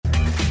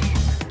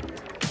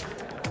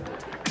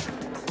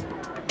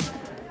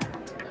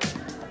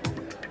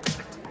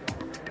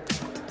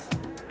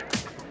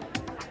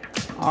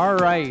All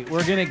right,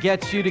 we're going to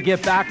get you to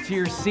get back to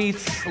your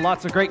seats.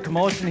 Lots of great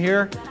commotion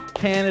here.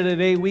 Canada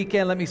Day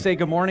weekend. Let me say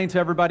good morning to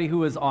everybody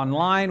who is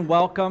online.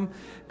 Welcome.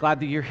 Glad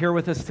that you're here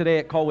with us today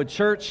at Colwood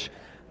Church.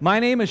 My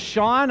name is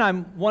Sean.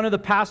 I'm one of the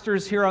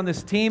pastors here on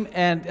this team,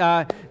 and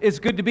it's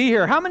good to be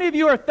here. How many of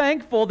you are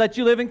thankful that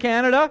you live in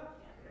Canada?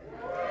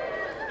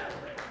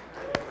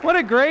 What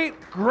a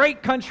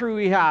great country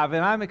we have,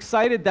 and I'm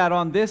excited that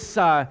on this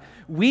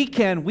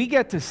weekend we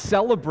get to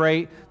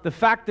celebrate the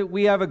fact that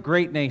we have a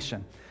great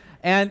nation.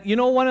 And you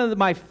know, one of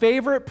my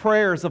favorite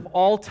prayers of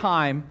all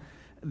time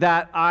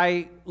that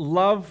I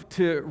love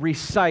to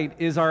recite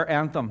is our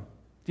anthem.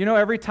 Do you know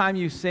every time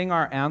you sing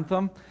our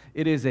anthem,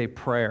 it is a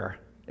prayer.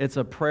 It's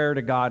a prayer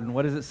to God. And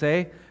what does it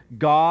say?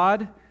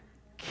 God,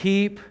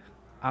 keep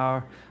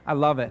our... I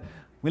love it.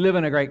 We live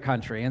in a great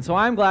country. And so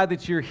I'm glad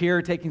that you're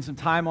here taking some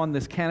time on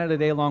this Canada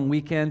Day long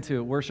weekend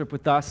to worship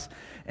with us.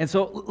 And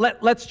so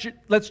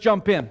let's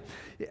jump in.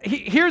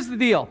 Here's the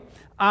deal.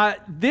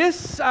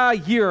 This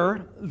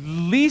year,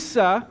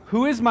 Lisa,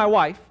 who is my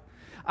wife,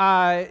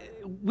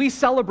 we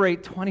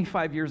celebrate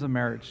 25 years of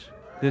marriage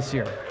this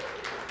year.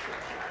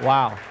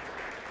 Wow.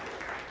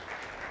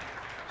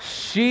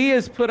 She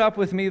has put up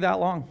with me that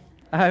long.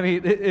 I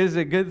mean, it is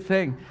a good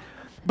thing.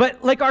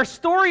 But like our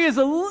story is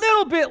a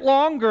little bit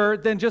longer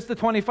than just the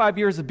 25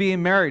 years of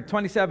being married.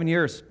 27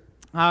 years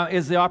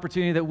is the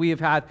opportunity that we have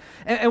had.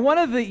 And one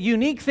of the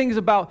unique things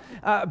about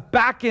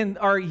back in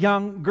our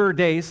younger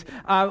days,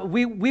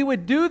 we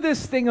would do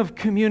this thing of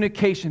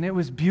communication. It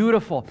was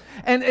beautiful.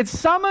 And it's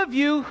some of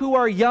you who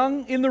are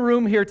young in the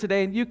room here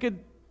today, and you could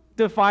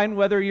define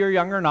whether you're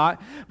young or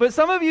not. But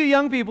some of you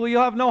young people,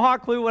 you'll have no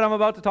hot clue what I'm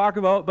about to talk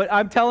about, but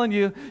I'm telling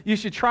you, you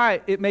should try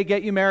it. It may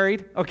get you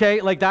married,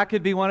 okay? Like that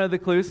could be one of the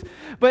clues.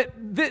 But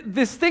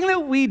this thing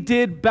that we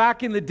did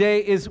back in the day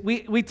is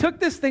we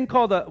took this thing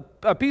called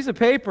a piece of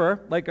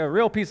paper, like a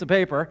real piece of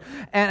paper,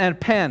 and a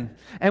pen,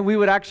 and we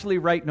would actually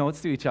write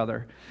notes to each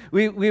other.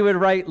 We would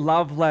write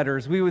love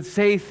letters. We would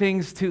say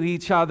things to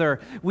each other.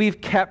 We've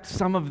kept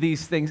some of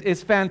these things.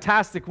 It's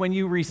fantastic when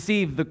you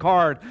receive the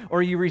card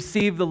or you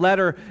receive the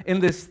letter in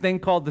this thing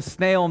called the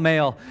snail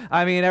mail.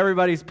 I mean,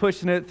 everybody's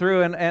pushing it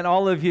through, and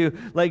all of you,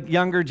 like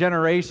younger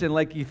generation,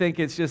 like you think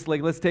it's just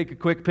like, let's take a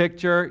quick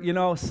picture, you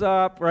know,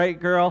 sup, right,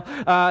 girl?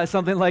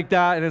 Something like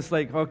that, and it's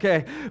like,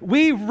 okay.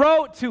 We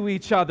wrote to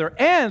each other,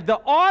 and the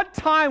odd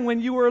time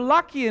when you were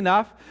lucky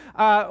enough,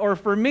 or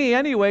for me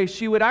anyway,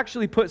 she would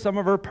actually put some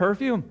of her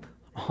perfume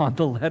on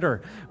the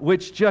letter,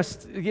 which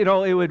just, you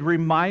know, it would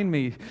remind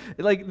me,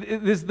 like,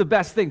 this is the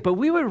best thing. But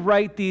we would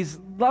write these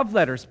love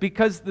letters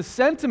because the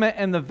sentiment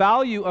and the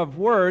value of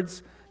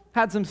words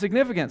had some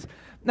significance.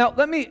 Now,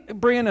 let me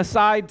bring an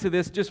aside to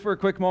this just for a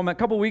quick moment. A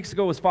couple weeks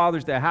ago was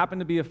Father's Day. I happen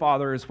to be a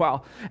father as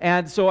well.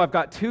 And so I've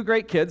got two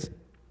great kids.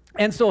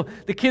 And so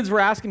the kids were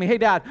asking me, hey,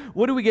 Dad,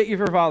 what do we get you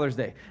for Father's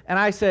Day? And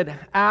I said,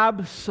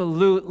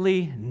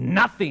 absolutely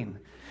nothing.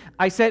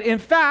 I said, in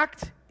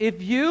fact,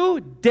 if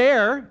you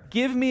dare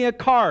give me a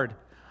card,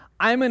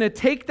 I'm going to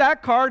take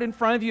that card in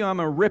front of you, and I'm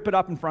going to rip it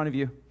up in front of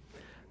you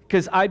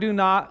because I do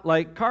not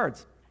like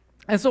cards.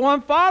 And so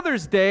on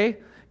Father's Day,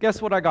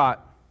 guess what I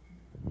got?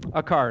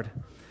 A card.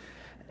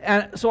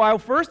 And so I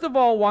first of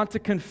all want to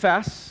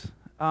confess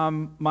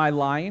my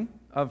lying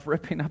of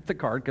ripping up the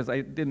card because I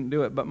didn't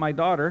do it. But my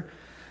daughter,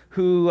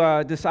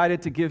 who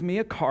decided to give me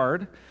a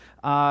card,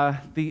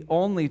 the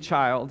only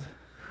child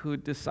who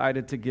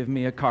decided to give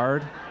me a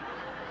card.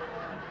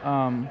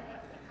 But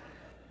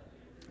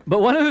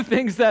one of the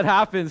things that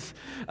happens,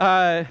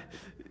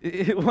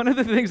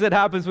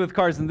 with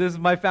cards, and this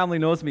my family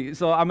knows me,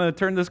 so I'm going to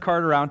turn this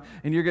card around,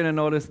 and you're going to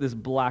notice this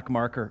black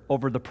marker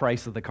over the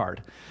price of the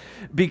card,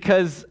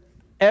 because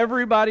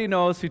everybody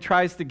knows who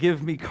tries to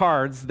give me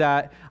cards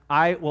that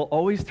I will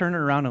always turn it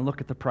around and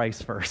look at the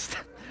price first.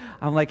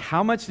 I'm like,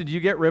 how much did you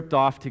get ripped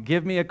off to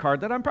give me a card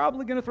that I'm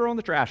probably going to throw in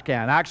the trash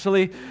can,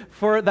 actually,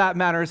 for that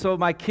matter. So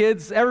my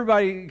kids,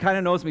 everybody kind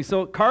of knows me.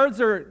 So cards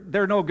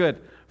they're no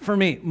good for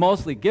me,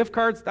 mostly. Gift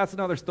cards, that's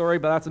another story,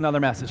 but that's another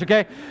message,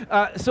 okay?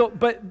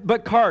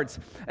 But cards.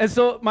 And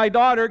so my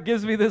daughter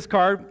gives me this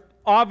card.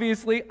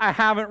 Obviously, I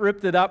haven't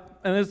ripped it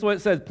up, and this is what it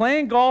says.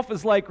 Playing golf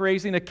is like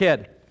raising a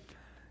kid.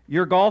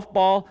 Your golf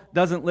ball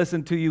doesn't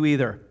listen to you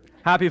either.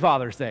 Happy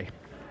Father's Day.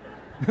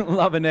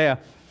 Love, Anea.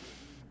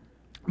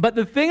 But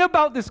the thing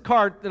about this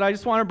card that I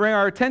just want to bring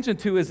our attention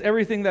to is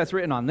everything that's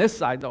written on this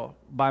side, though,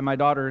 by my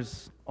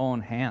daughter's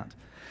own hand.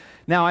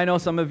 Now, I know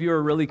some of you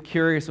are really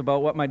curious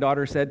about what my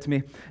daughter said to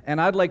me,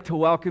 and I'd like to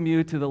welcome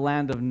you to the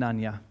land of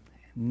Nunya.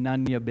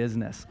 Nunya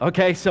business.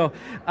 Okay, so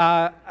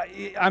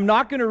I'm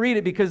not going to read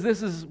it because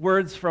this is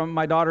words from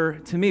my daughter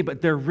to me,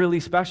 but they're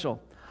really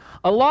special.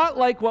 A lot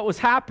like what was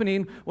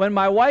happening when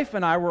my wife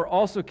and I were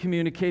also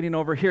communicating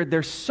over here.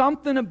 There's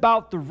something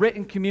about the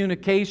written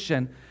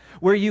communication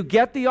where you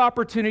get the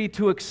opportunity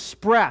to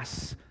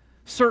express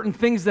certain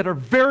things that are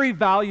very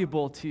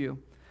valuable to you.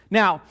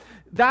 Now,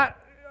 that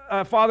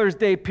Father's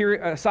Day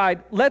period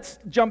aside, let's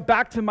jump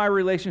back to my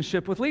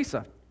relationship with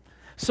Lisa.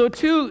 So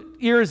 2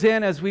 years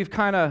in, as we've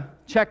kind of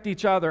checked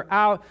each other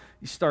out,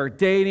 you start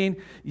dating,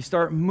 you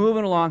start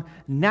moving along.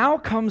 Now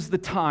comes the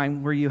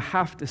time where you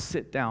have to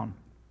sit down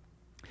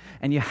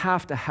and you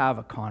have to have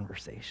a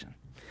conversation.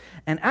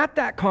 And at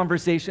that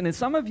conversation, and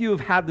some of you have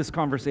had this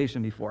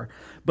conversation before,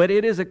 but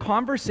it is a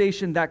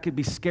conversation that could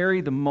be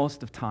scary the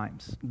most of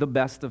times, the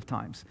best of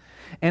times.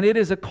 And it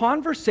is a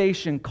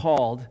conversation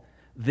called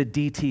the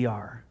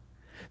DTR.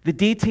 The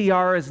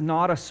DTR is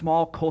not a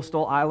small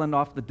coastal island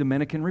off the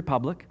Dominican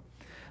Republic.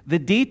 The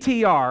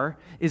DTR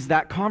is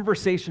that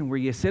conversation where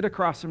you sit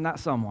across from that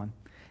someone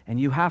and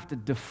you have to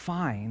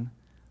define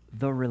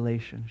the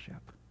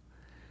relationship.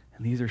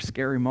 And these are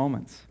scary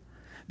moments.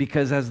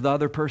 Because as the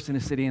other person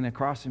is sitting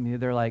across from you,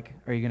 they're like,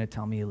 are you going to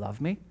tell me you love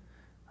me?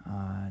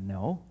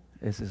 No.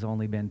 This has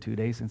only been 2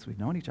 days since we've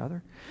known each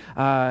other.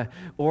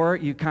 Or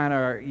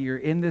you're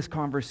in this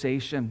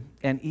conversation,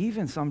 and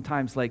even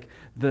sometimes like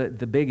the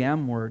big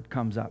M word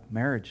comes up,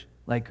 marriage.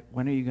 Like,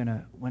 when are you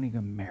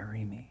gonna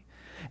marry me?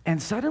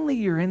 And suddenly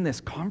you're in this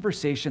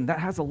conversation that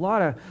has a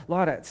lot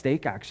at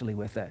stake actually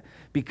with it,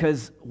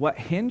 because what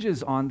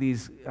hinges on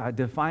these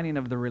defining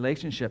of the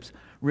relationships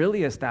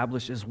really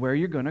establishes where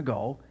you're going to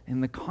go in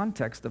the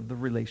context of the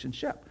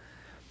relationship.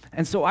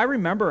 And so I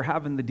remember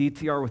having the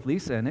DTR with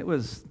Lisa, and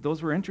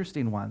those were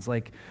interesting ones.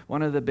 Like,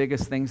 one of the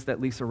biggest things that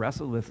Lisa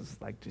wrestled with is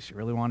like, does she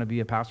really want to be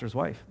a pastor's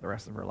wife the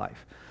rest of her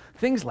life?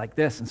 Things like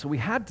this. And so we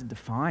had to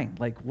define,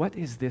 like, what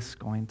is this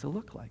going to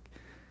look like?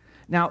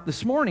 Now,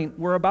 this morning,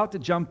 we're about to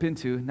jump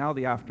into, now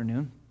the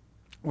afternoon,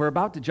 we're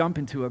about to jump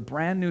into a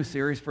brand new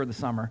series for the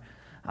summer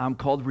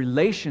called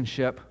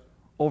Relationship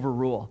Over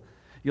Rule.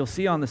 You'll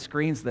see on the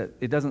screens that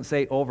it doesn't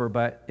say over,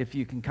 but if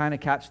you can kind of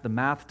catch the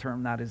math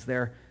term that is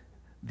there,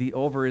 the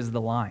over is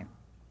the line.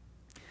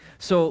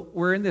 So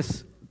we're in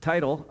this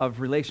title of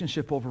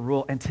Relationship Over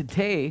Rule, and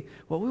today,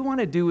 what we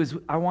want to do is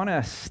I want to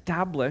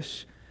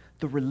establish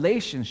the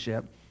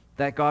relationship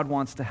that God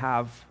wants to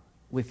have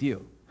with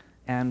you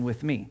and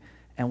with me,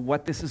 and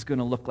what this is going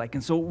to look like.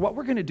 And so what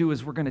we're going to do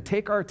is we're going to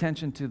take our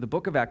attention to the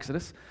book of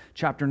Exodus,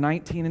 chapter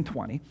 19 and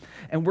 20,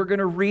 and we're going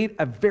to read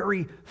a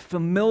very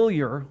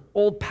familiar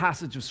old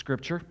passage of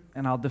Scripture,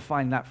 and I'll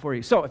define that for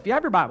you. So if you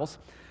have your Bibles,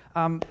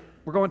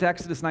 we're going to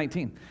Exodus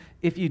 19.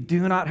 If you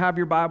do not have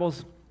your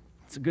Bibles,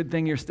 it's a good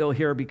thing you're still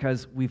here,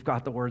 because we've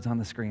got the words on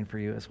the screen for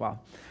you as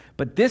well.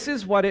 But this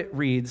is what it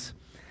reads,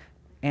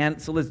 and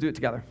so let's do it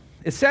together.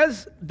 It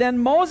says, "Then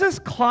Moses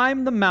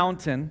climbed the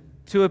mountain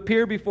to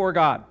appear before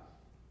God.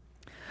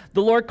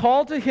 The Lord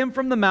called to him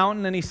from the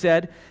mountain, and he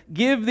said,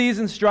 'Give these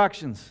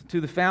instructions to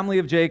the family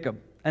of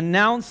Jacob.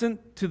 Announce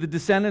it to the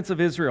descendants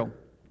of Israel.'"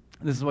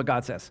 This is what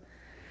God says.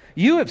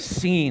 "You have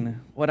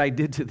seen what I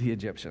did to the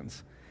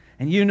Egyptians,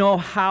 and you know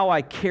how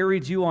I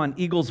carried you on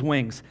eagle's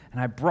wings,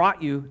 and I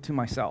brought you to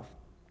myself.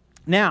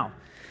 Now,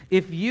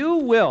 if you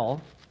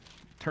will,"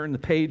 turn the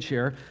page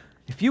here,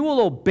 "if you will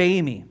obey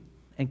me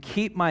and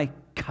keep my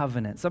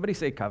covenant," somebody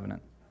say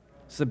covenant.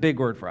 It's a big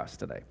word for us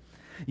today.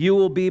 "You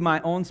will be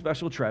my own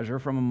special treasure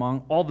from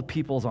among all the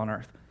peoples on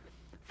earth.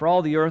 For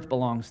all the earth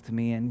belongs to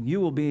me, and you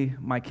will be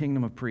my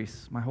kingdom of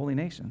priests, my holy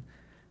nation.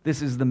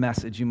 This is the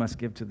message you must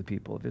give to the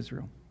people of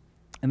Israel."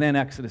 And then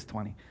Exodus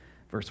 20,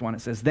 verse 1, it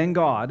says, "Then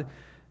God,"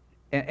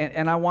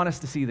 and I want us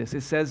to see this.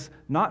 It says,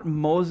 not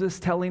Moses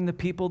telling the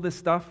people this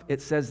stuff.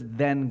 It says,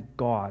 then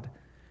God.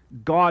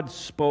 God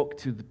spoke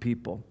to the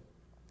people,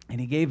 and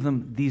he gave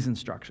them these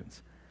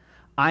instructions.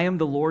 "I am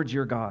the Lord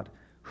your God,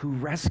 who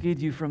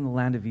rescued you from the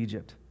land of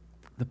Egypt,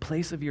 the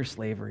place of your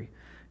slavery.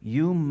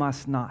 You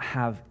must not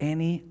have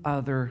any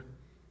other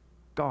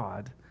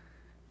God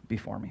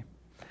before me."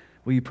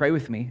 Will you pray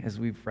with me as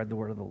we've read the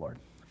word of the Lord?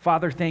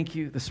 Father, thank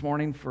you this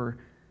morning for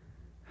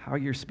how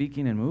you're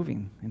speaking and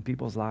moving in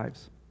people's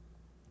lives.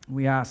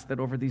 We ask that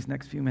over these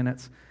next few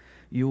minutes,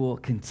 you will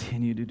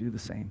continue to do the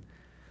same.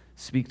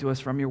 Speak to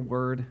us from your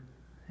word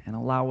and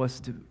allow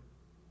us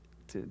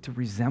to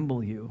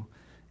resemble you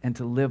and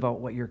to live out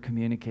what you're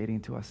communicating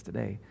to us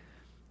today.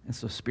 And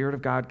so, Spirit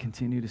of God,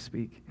 continue to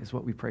speak is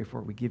what we pray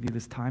for. We give you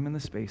this time and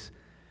this space.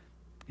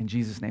 In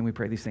Jesus' name we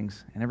pray these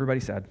things. And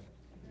everybody said,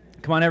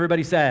 come on,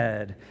 everybody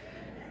said,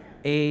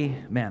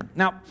 Amen.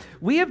 Now,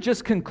 we have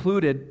just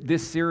concluded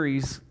this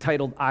series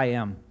titled I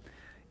Am.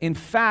 In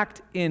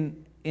fact,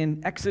 in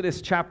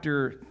Exodus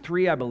chapter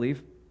 3, I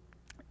believe,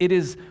 it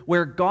is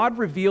where God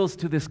reveals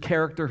to this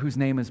character whose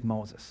name is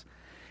Moses.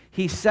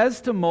 He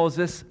says to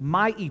Moses,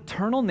 "My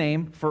eternal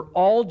name for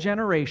all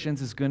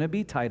generations is going to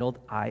be titled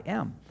I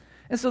Am."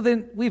 And so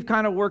then we've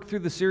kind of worked through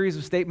the series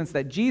of statements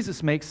that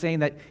Jesus makes saying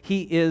that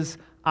he is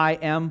I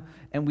Am,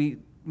 and we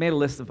made a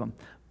list of them.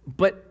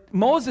 But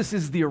Moses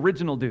is the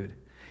original dude.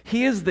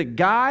 He is the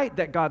guy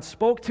that God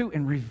spoke to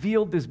and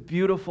revealed this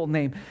beautiful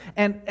name.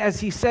 And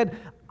as he said,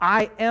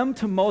 I am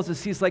to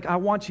Moses, he's like, I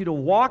want you to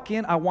walk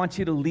in. I want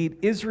you to lead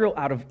Israel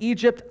out of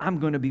Egypt. I'm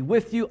going to be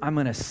with you. I'm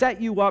going to set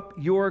you up.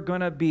 You're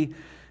going to be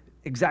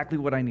exactly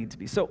what I need to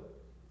be. So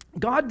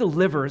God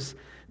delivers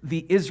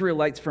the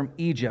Israelites from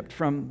Egypt,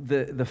 from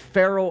the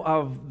Pharaoh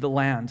of the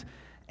land.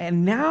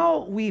 And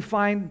now we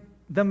find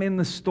them in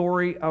the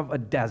story of a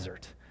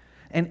desert.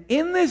 And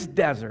in this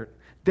desert,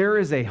 there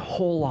is a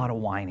whole lot of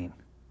whining.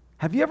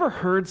 Have you ever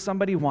heard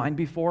somebody whine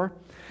before?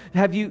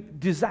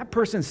 Does that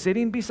person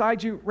sitting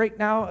beside you right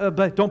now,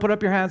 but don't put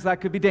up your hands, that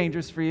could be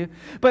dangerous for you.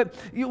 But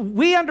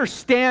we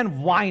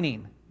understand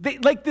whining.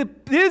 The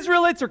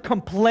Israelites are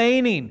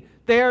complaining.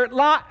 They're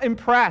not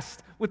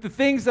impressed with the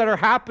things that are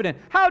happening.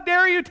 How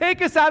dare you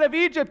take us out of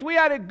Egypt? We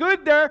had it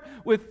good there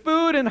with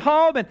food and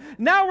home, and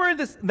now we're in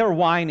this. They're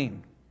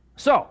whining.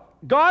 So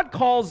God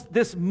calls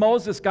this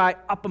Moses guy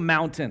up a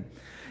mountain.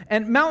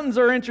 And mountains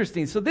are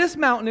interesting. So this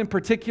mountain in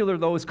particular,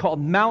 though, is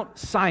called Mount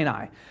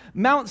Sinai.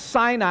 Mount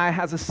Sinai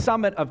has a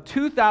summit of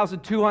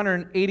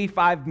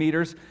 2,285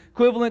 meters,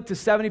 equivalent to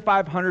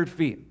 7,500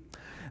 feet.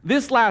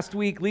 This last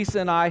week, Lisa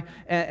and I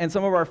and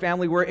some of our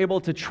family were able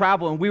to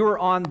travel, and we were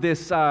on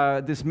this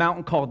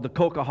mountain called the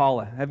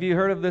Coquihalla. Have you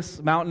heard of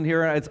this mountain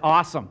here? It's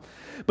awesome.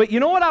 But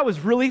you know what I was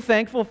really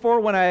thankful for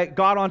when I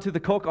got onto the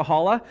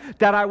Coquihalla?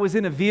 That I was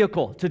in a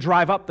vehicle to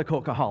drive up the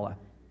Coquihalla.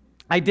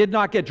 I did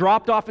not get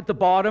dropped off at the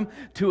bottom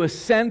to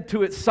ascend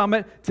to its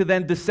summit to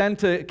then descend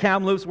to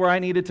Kamloops where I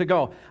needed to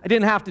go. I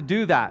didn't have to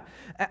do that.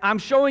 I'm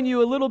showing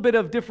you a little bit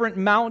of different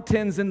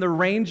mountains in the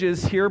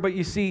ranges here, but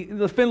you see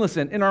the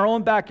Finlayson in our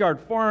own backyard,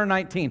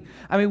 419.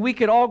 I mean, we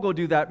could all go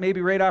do that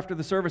maybe right after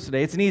the service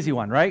today. It's an easy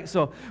one, right?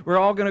 So we're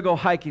all going to go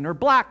hiking, or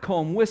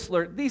Blackcomb,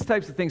 Whistler, these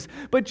types of things.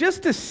 But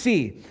just to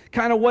see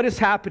kind of what is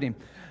happening.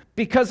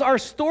 Because our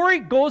story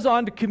goes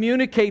on to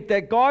communicate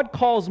that God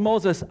calls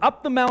Moses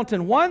up the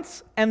mountain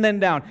once and then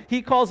down.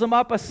 He calls him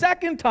up a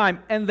second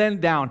time and then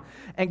down.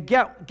 And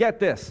get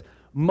this,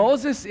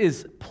 Moses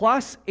is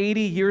plus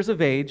 80 years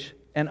of age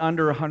and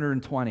under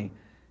 120,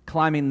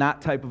 climbing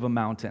that type of a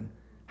mountain.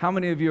 How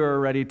many of you are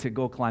ready to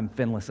go climb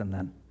Finlayson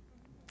then?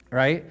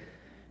 Right?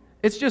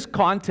 It's just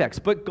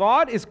context. But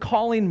God is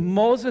calling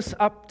Moses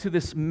up to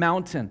this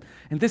mountain.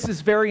 And this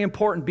is very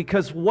important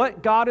because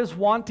what God is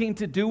wanting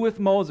to do with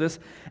Moses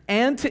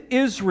and to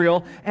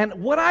Israel, and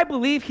what I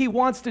believe he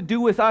wants to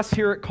do with us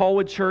here at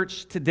Colwood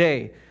Church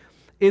today,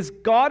 is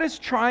God is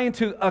trying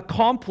to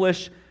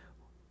accomplish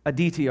a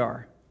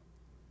DTR.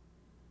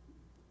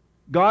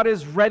 God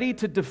is ready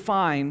to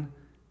define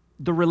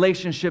the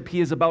relationship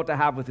he is about to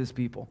have with his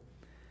people.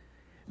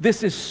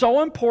 This is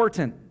so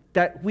important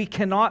that we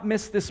cannot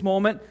miss this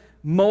moment.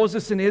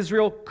 Moses and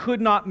Israel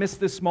could not miss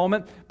this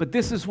moment, but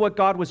this is what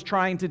God was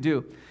trying to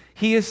do.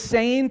 He is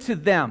saying to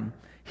them,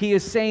 he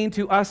is saying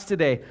to us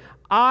today,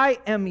 I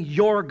am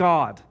your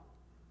God.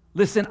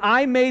 Listen,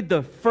 I made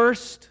the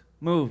first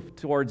move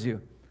towards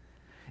you.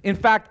 In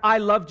fact, I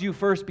loved you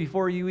first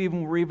before you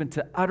even were even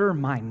to utter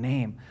my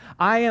name.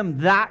 I am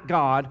that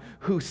God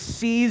who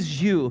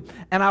sees you,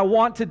 and I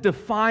want to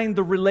define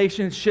the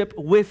relationship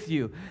with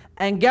you.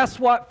 And guess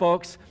what,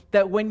 folks?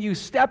 That when you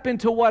step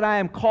into what I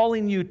am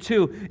calling you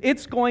to,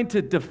 it's going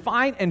to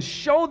define and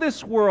show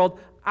this world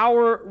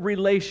our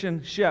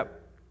relationship.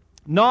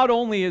 Not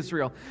only,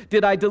 Israel,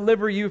 did I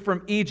deliver you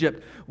from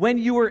Egypt. When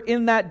you were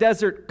in that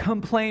desert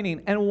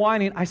complaining and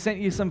whining, I sent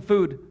you some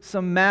food,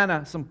 some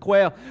manna, some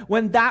quail.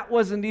 When that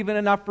wasn't even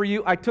enough for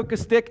you, I took a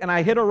stick and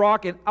I hit a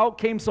rock and out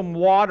came some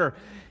water.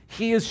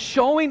 He is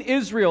showing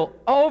Israel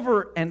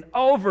over and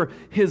over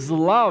his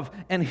love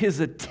and his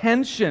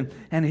attention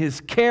and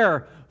his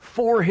care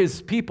for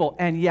his people.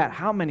 And yet,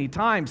 how many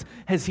times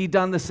has he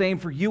done the same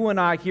for you and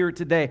I here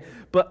today?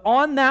 But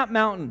on that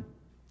mountain,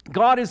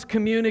 God is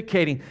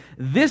communicating,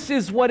 this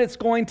is what it's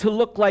going to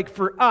look like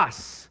for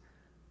us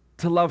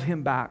to love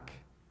him back.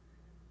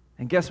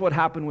 And guess what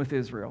happened with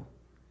Israel?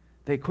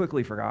 They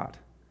quickly forgot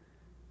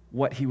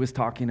what he was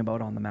talking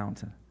about on the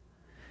mountain.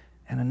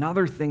 And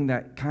another thing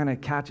that kind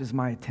of catches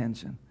my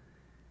attention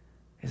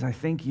is I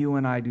think you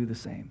and I do the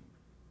same.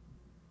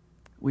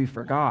 We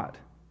forgot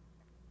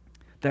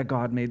that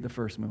God made the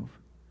first move.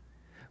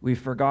 We've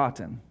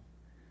forgotten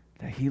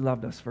that he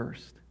loved us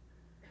first.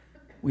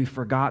 We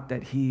forgot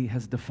that he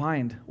has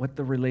defined what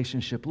the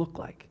relationship looked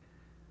like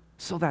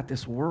so that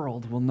this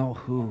world will know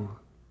who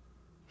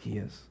he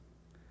is.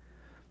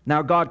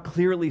 Now, God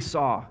clearly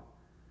saw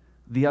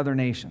the other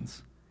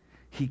nations.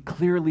 He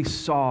clearly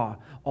saw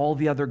all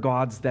the other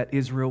gods that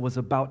Israel was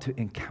about to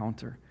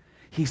encounter.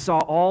 He saw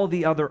all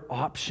the other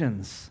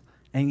options,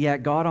 and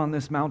yet God on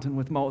this mountain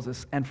with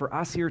Moses, and for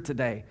us here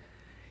today,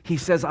 he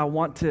says, I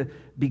want to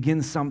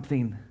begin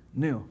something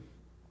new.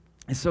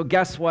 And so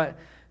guess what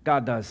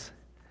God does?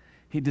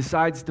 He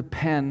decides to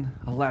pen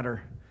a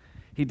letter.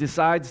 He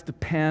decides to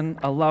pen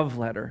a love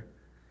letter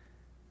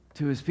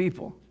to his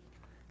people.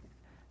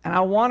 And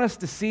I want us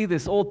to see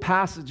this old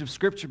passage of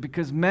Scripture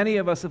because many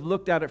of us have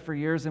looked at it for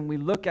years and we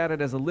look at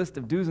it as a list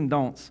of do's and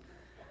don'ts.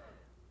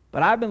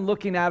 But I've been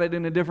looking at it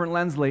in a different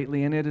lens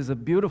lately, and it is a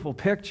beautiful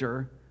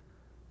picture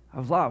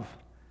of love.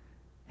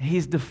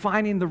 He's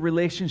defining the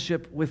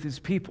relationship with his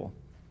people.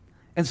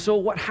 And so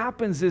what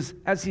happens is,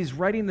 as he's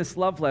writing this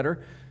love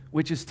letter,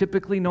 which is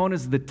typically known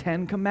as the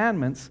 10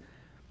 Commandments,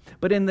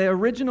 but in the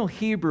original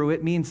Hebrew,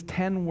 it means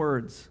 10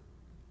 words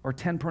or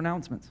 10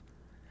 pronouncements.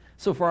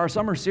 So for our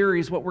summer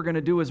series, what we're going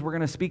to do is we're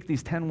going to speak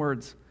these 10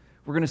 words.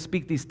 We're going to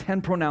speak these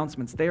 10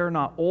 pronouncements. They are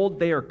not old,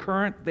 they are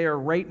current, they are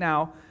right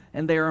now,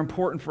 and they are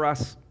important for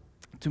us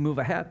to move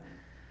ahead.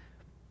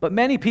 But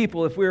many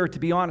people, if we were to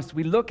be honest,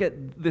 we look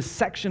at this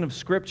section of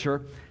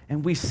Scripture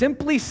and we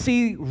simply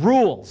see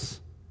rules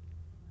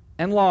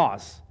and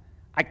laws.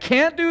 I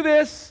can't do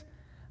this.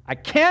 I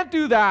can't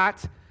do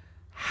that.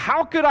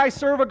 How could I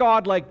serve a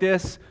God like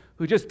this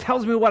who just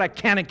tells me what I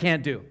can and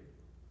can't do?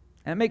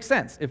 And it makes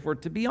sense if we're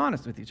to be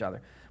honest with each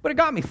other. But it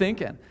got me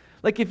thinking.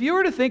 Like if you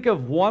were to think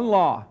of one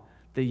law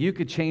that you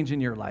could change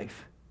in your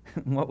life,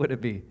 what would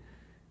it be?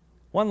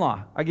 One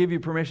law. I give you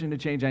permission to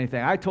change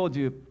anything. I told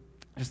you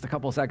just a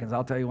couple of seconds,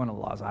 I'll tell you one of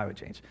the laws I would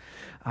change.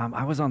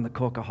 I was on the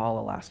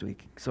Coca-Cola last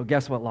week. So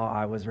guess what law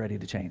I was ready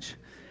to change?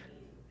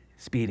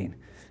 Speeding.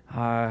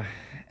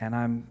 And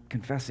I'm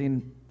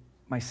confessing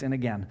my sin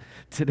again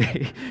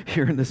today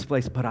here in this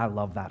place, but I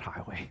love that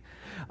highway.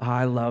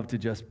 I love to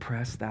just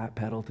press that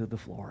pedal to the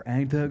floor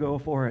and to go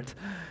for it.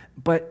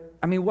 But,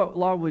 I mean, what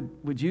law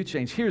would you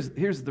change?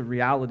 Here's the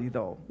reality,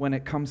 though, when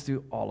it comes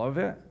to all of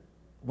it.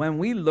 When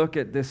we look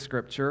at this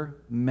Scripture,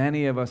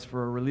 many of us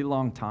for a really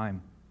long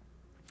time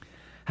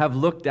have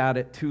looked at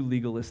it too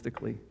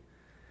legalistically.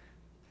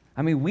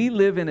 I mean, we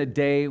live in a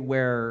day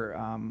where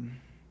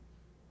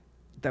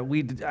that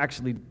we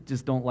actually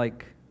just don't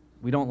like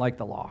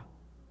the law.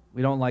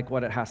 We don't like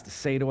what it has to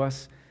say to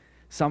us.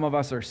 Some of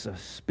us are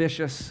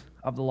suspicious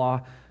of the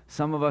law.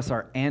 Some of us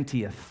are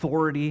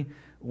anti-authority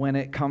when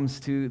it comes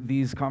to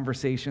these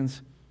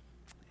conversations.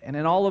 And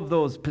in all of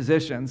those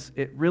positions,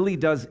 it really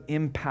does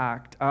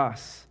impact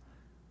us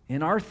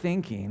in our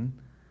thinking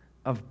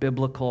of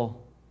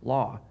biblical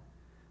law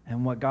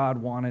and what God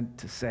wanted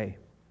to say.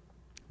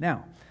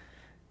 Now,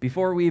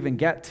 before we even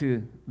get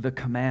to the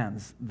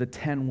commands, the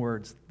 10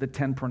 words, the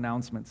 10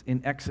 pronouncements,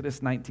 in Exodus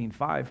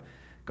 19:5,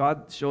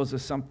 God shows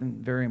us something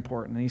very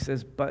important. And he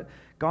says, but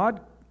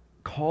God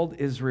called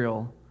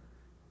Israel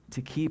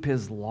to keep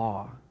his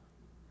law,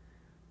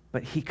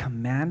 but he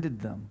commanded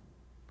them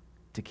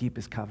to keep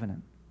his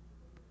covenant.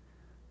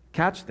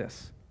 Catch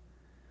this.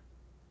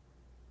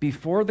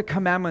 Before the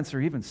commandments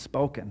are even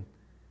spoken,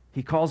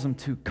 he calls them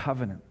to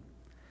covenant.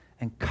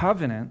 And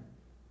covenant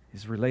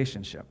is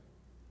relationship.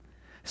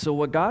 So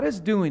what God is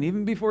doing,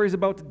 even before he's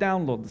about to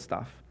download the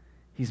stuff,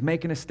 he's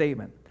making a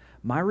statement.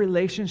 My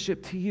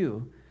relationship to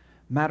you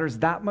matters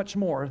that much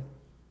more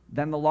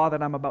than the law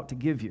that I'm about to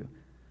give you.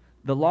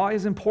 The law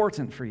is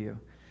important for you.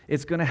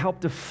 It's going to help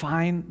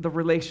define the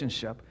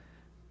relationship,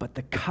 but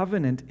the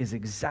covenant is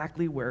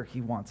exactly where he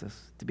wants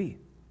us to be.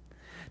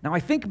 Now, I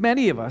think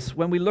many of us,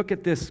 when we look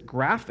at this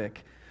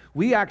graphic,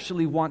 we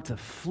actually want to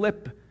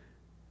flip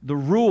the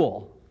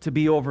rule to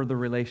be over the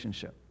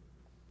relationship.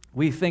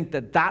 We think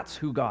that that's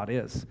who God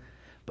is.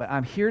 But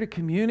I'm here to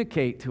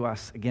communicate to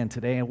us again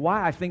today, and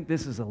why I think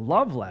this is a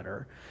love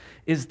letter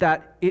is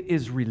that it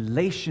is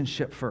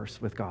relationship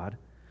first with God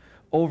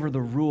over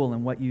the rule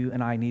and what you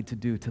and I need to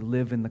do to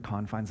live in the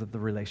confines of the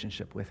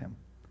relationship with him.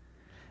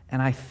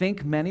 And I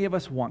think many of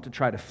us want to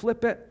try to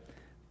flip it,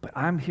 but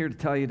I'm here to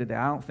tell you today,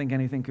 I don't think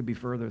anything could be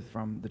further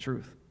from the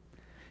truth.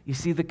 You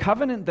see, the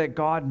covenant that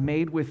God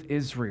made with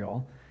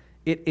Israel,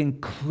 it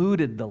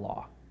included the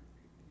law.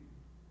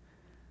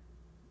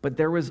 But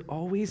there was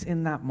always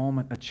in that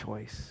moment a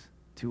choice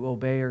to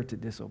obey or to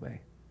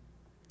disobey.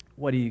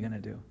 What are you going to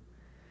do?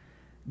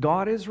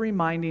 God is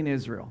reminding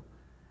Israel,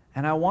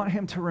 and I want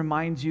him to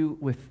remind you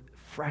with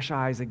fresh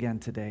eyes again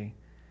today,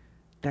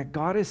 that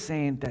God is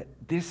saying that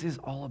this is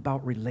all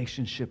about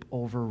relationship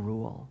over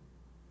rule.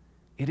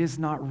 It is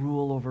not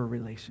rule over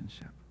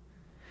relationship.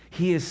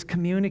 He is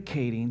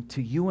communicating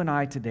to you and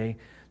I today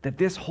that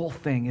this whole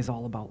thing is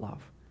all about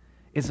love.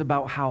 It's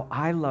about how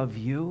I love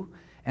you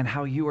and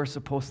how you are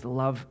supposed to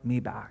love me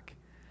back.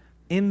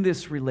 In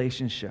this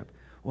relationship,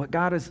 what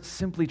God is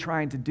simply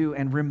trying to do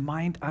and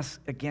remind us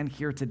again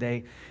here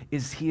today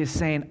is he is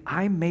saying,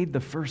 I made the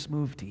first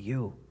move to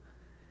you.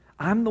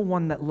 I'm the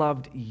one that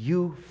loved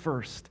you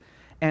first.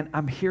 And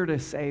I'm here to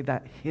say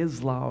that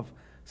his love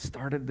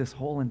started this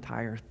whole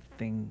entire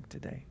thing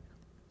today.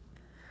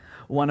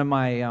 One of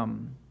my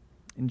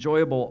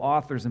enjoyable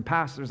authors and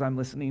pastors I'm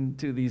listening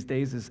to these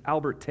days is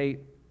Albert Tate.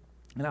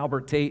 And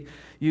Albert Tate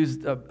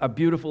used a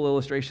beautiful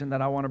illustration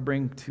that I want to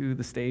bring to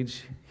the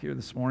stage here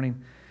this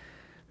morning.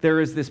 There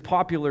is this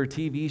popular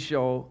TV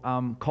show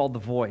called The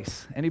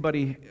Voice.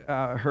 Anybody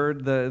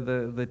heard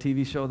the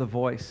TV show The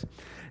Voice?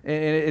 And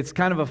it's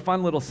kind of a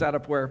fun little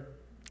setup where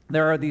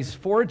there are these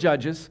 4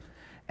 judges,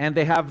 and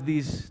they have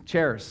these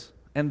chairs.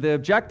 And the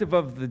objective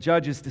of the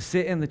judge is to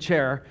sit in the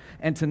chair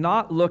and to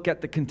not look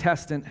at the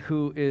contestant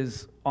who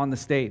is on the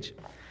stage.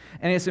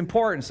 And it's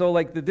important. So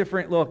like the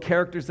different little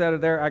characters that are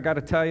there, I got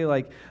to tell you,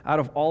 like out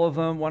of all of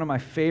them, one of my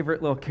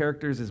favorite little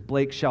characters is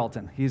Blake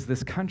Shelton. He's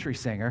this country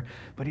singer,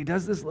 but he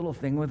does this little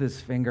thing with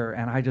his finger,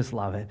 and I just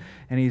love it.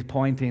 And he's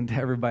pointing to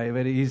everybody,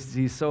 but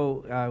he's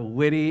so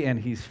witty and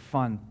he's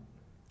fun.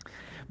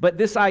 But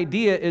this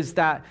idea is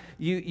that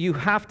you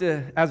have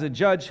to, as a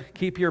judge,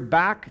 keep your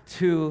back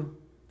to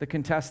the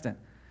contestant.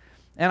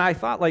 And I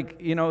thought, like,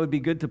 it would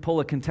be good to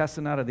pull a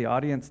contestant out of the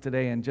audience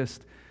today and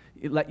just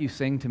let you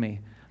sing to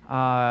me.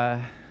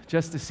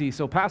 Just to see.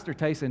 So Pastor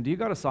Tyson, do you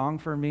got a song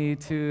for me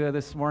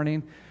this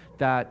morning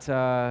that,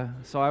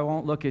 so I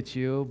won't look at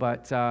you,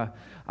 but I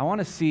want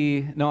to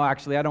see, no,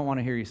 actually, I don't want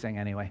to hear you sing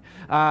anyway.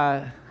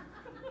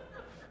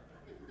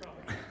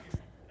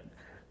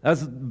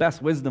 That's the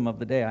best wisdom of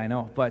the day, I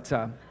know, but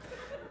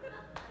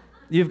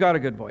you've got a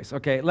good voice.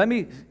 Okay, let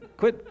me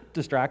quit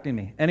distracting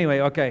me. Anyway,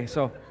 okay,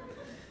 so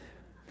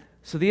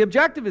the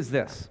objective is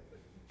this.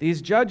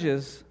 These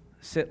judges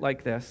sit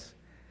like this.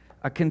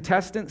 A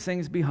contestant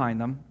sings behind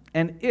them,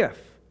 and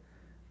if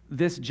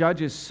this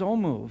judge is so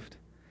moved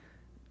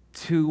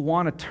to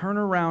want to turn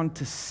around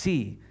to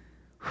see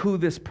who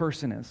this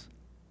person is,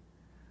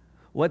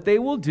 what they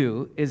will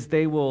do is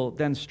they will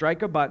then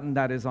strike a button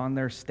that is on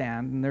their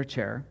stand in their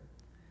chair.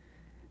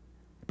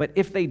 But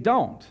if they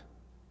don't,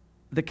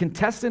 the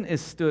contestant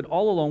is stood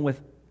all alone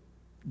with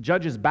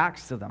judges'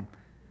 backs to them.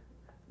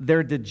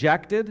 They're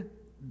dejected.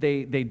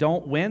 They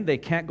don't win. They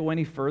can't go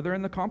any further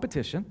in the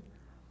competition.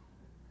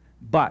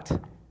 But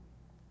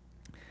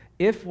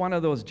if one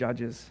of those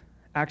judges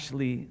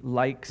actually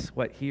likes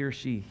what he or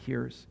she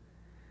hears,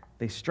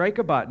 they strike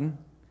a button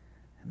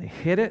and they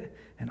hit it,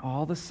 and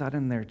all of a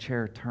sudden their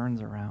chair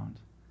turns around.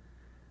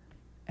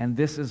 And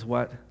this is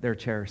what their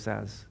chair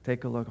says.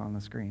 Take a look on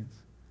the screens.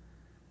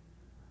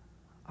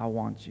 I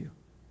want you.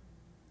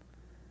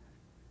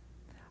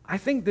 I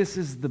think this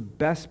is the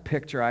best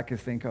picture I could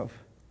think of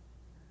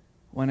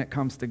when it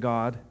comes to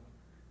God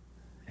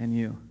and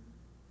you.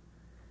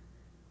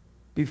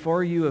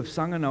 Before you have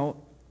sung a note,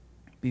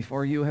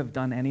 before you have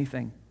done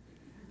anything,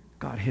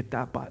 God hit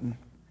that button,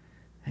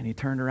 and he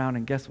turned around,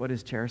 and guess what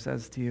his chair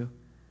says to you?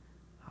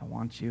 I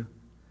want you.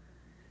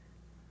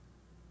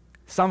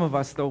 Some of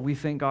us, though, we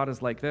think God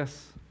is like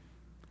this.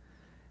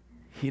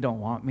 He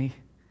don't want me.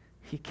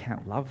 He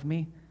can't love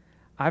me.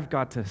 I've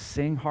got to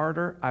sing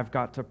harder. I've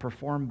got to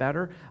perform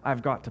better.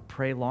 I've got to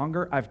pray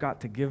longer. I've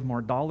got to give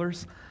more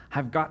dollars.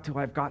 I've got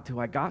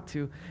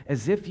to.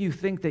 As if you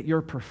think that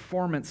your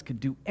performance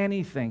could do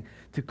anything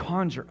to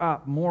conjure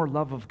up more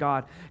love of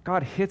God.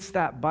 God hits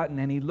that button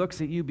and he looks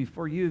at you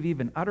before you have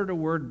even uttered a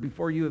word,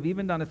 before you have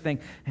even done a thing,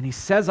 and he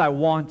says, I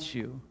want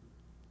you.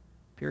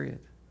 Period.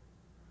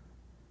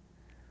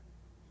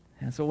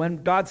 And so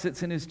when God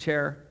sits in his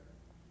chair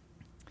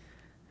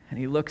and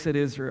he looks at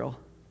Israel,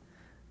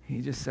 he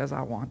just says,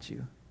 I want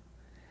you.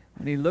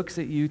 When he looks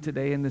at you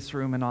today in this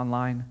room and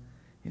online,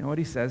 you know what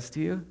he says to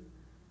you?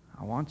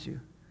 I want you.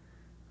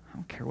 I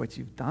don't care what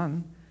you've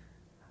done.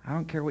 I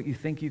don't care what you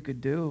think you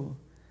could do.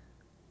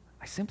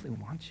 I simply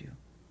want you.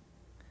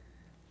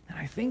 And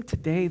I think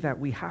today that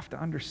we have to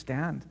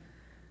understand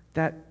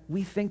that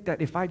we think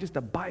that if I just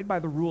abide by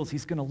the rules,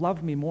 he's going to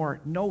love me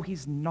more. No,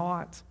 he's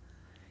not.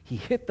 He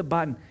hit the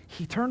button.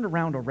 He turned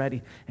around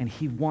already, and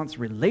he wants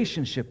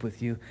relationship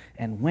with you.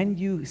 And when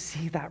you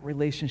see that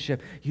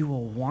relationship, you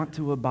will want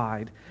to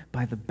abide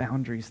by the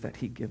boundaries that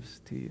he gives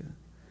to you.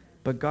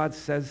 But God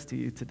says to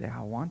you today,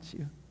 I want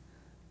you.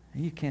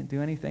 And you can't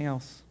do anything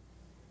else.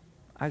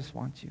 I just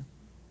want you.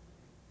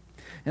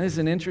 And this is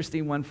an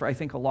interesting one for, I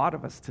think, a lot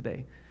of us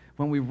today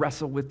when we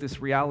wrestle with this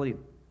reality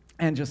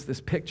and just this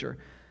picture.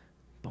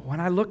 But when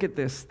I look at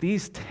this,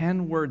 these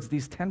 10 words,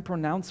 these 10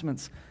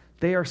 pronouncements,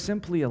 they are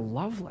simply a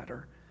love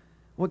letter.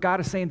 What God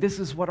is saying, this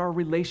is what our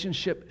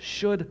relationship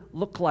should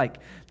look like.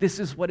 This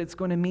is what it's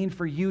going to mean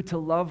for you to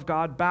love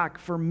God back,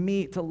 for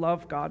me to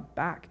love God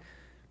back.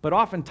 But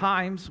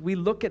oftentimes, we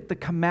look at the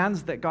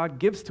commands that God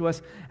gives to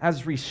us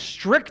as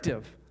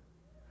restrictive.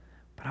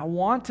 But I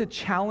want to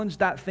challenge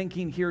that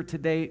thinking here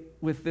today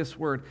with this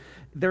word.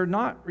 They're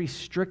not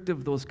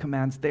restrictive, those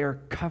commands. They are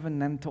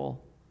covenantal.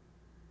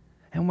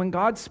 And when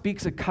God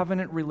speaks a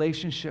covenant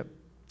relationship,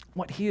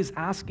 what he is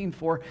asking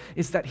for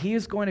is that he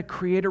is going to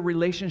create a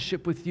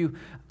relationship with you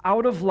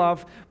out of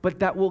love, but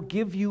that will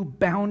give you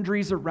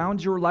boundaries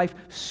around your life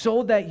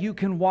so that you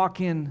can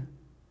walk in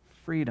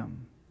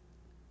freedom.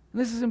 And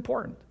this is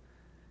important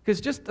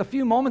because just a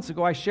few moments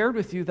ago, I shared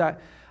with you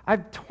that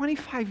I've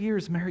 25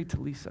 years married to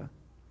Lisa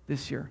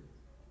this year.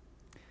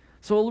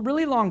 So a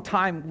really long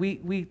time,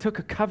 we took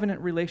a covenant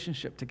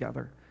relationship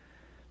together.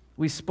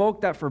 We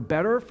spoke that for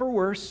better or for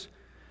worse,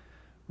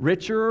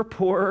 richer or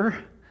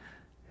poorer.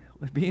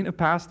 With being a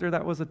pastor,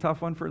 that was a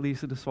tough one for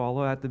Lisa to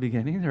swallow at the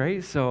beginning,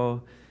 right?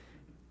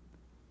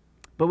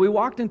 But we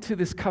walked into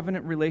this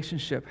covenant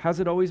relationship. Has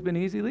it always been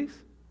easy, Lisa?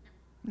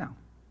 No.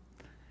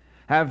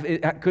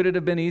 Could it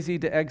have been easy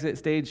to exit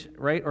stage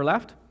right or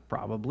left?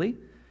 Probably.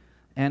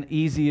 And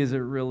easy is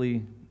a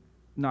really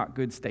not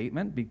good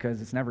statement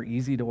because it's never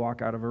easy to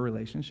walk out of a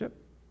relationship.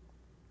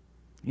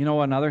 You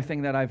know, another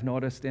thing that I've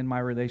noticed in my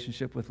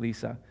relationship with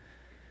Lisa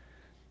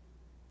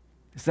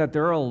is that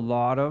there are a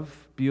lot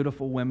of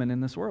beautiful women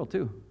in this world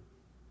too.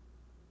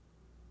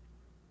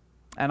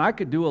 And I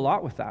could do a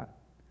lot with that.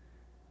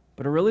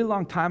 But a really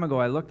long time ago,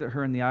 I looked at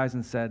her in the eyes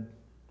and said,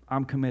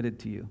 I'm committed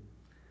to you.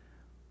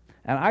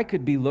 And I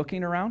could be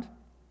looking around,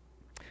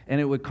 and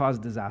it would cause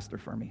disaster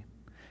for me.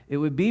 It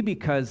would be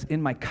because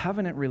in my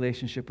covenant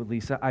relationship with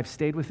Lisa, I've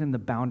stayed within the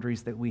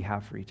boundaries that we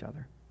have for each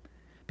other.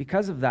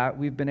 Because of that,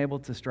 we've been able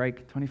to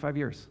strike 25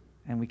 years,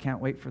 and we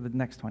can't wait for the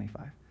next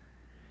 25.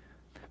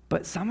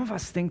 But some of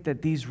us think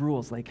that these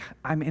rules, like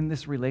I'm in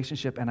this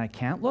relationship and I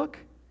can't look.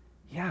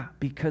 Yeah,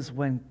 because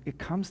when it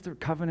comes to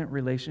covenant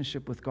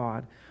relationship with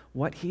God,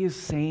 what he is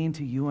saying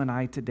to you and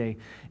I today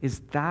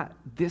is that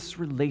this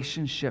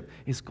relationship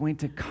is going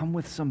to come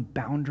with some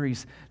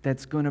boundaries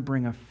that's going to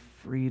bring a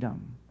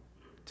freedom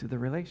to the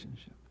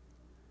relationship.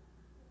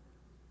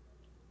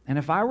 And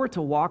if I were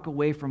to walk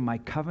away from my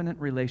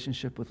covenant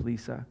relationship with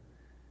Lisa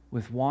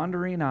with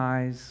wandering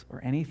eyes or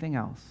anything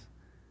else,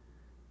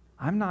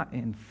 I'm not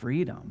in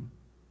freedom.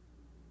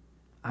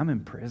 I'm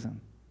in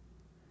prison.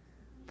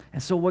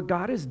 And so what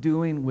God is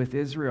doing with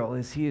Israel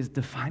is he is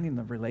defining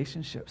the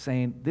relationship,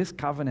 saying this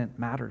covenant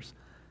matters.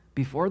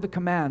 Before the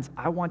commands,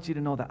 I want you to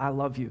know that I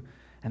love you.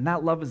 And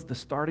that love is the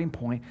starting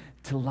point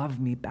to love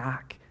me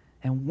back.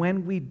 And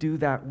when we do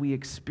that, we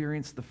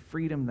experience the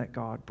freedom that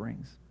God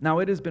brings. Now,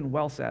 it has been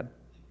well said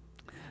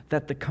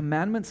that the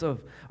commandments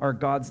are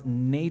God's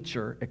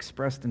nature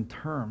expressed in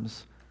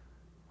terms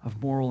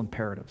of moral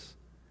imperatives.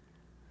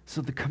 So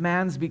the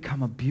commands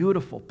become a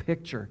beautiful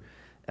picture,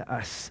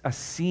 a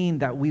scene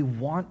that we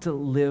want to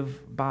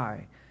live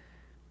by.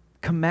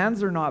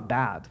 Commands are not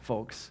bad,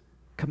 folks.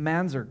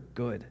 Commands are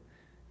good.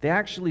 They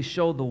actually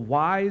show the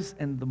wise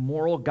and the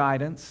moral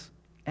guidance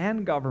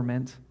and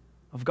government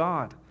of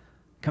God.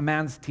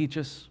 Commands teach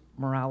us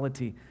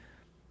morality,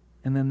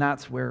 and then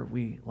that's where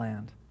we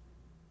land.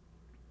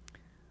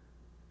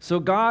 So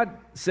God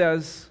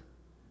says,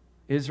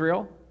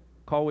 Israel,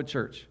 Colwood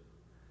Church,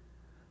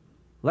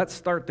 let's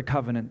start the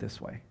covenant this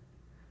way.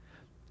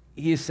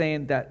 He is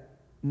saying that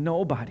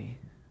nobody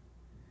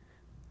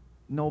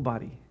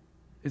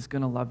is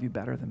going to love you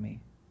better than me.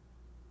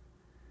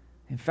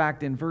 In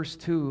fact, in verse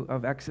 2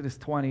 of Exodus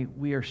 20,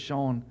 we are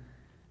shown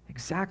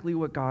exactly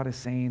what God is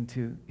saying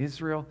to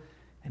Israel,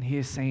 and he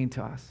is saying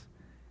to us.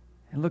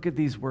 And look at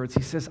these words.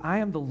 He says, I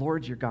am the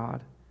Lord your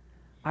God.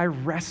 I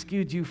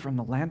rescued you from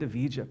the land of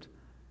Egypt,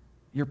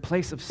 your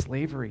place of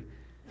slavery.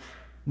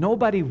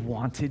 Nobody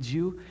wanted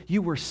you.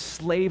 You were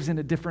slaves in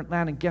a different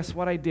land. And guess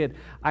what I did?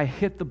 I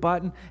hit the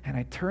button and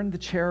I turned the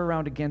chair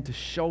around again to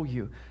show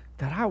you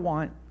that I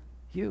want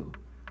you.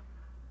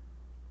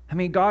 I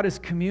mean, God is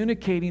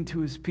communicating to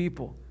his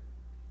people.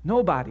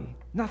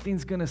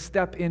 Nothing's going to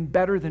step in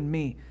better than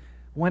me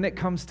when it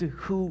comes to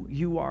who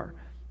you are.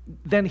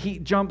 Then he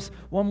jumps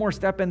one more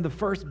step, and the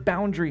first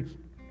boundary,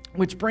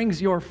 which brings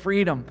your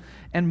freedom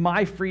and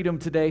my freedom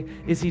today,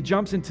 is he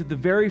jumps into the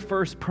very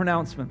first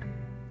pronouncement.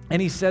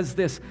 And he says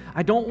this,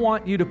 I don't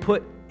want you to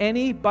put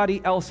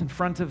anybody else in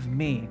front of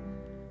me.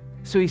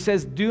 So he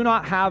says, do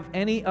not have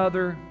any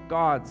other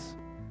gods.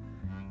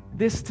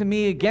 This to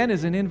me, again,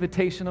 is an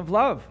invitation of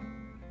love.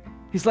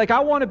 He's like,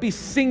 I want to be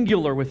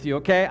singular with you,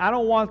 okay? I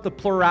don't want the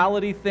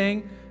plurality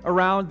thing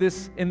around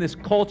this in this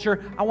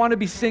culture. I want to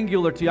be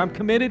singular to you. I'm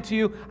committed to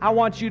you. I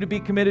want you to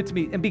be committed to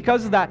me. And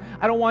because of that,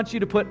 I don't want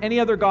you to put any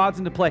other gods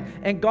into play.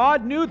 And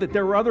God knew that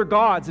there were other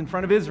gods in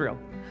front of Israel.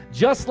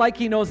 Just like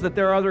he knows that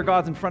there are other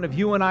gods in front of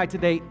you and I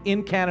today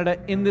in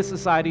Canada, in this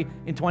society,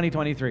 in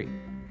 2023.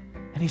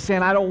 And he's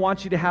saying, I don't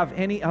want you to have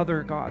any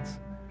other gods.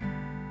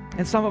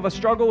 And some of us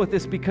struggle with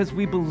this because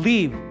we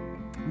believe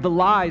the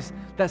lies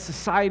that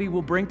society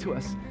will bring to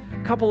us.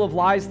 A couple of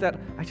lies that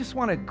I just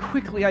want to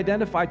quickly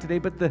identify today,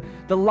 but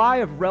the lie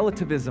of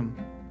relativism,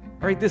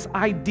 right? This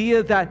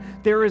idea that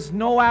there is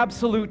no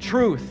absolute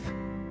truth.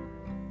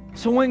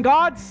 So when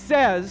God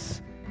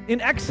says in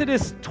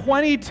Exodus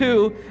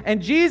 22,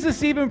 and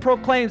Jesus even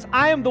proclaims,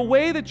 I am the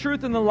way, the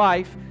truth, and the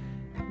life,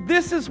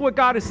 this is what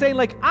God is saying,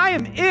 like, I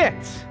am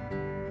it.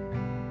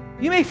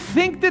 You may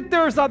think that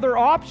there's other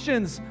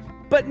options,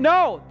 but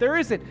no, there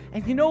isn't.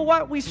 And you know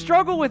what? We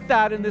struggle with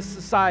that in this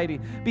society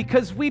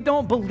because we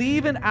don't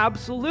believe in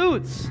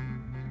absolutes.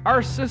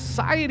 Our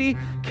society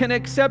can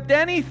accept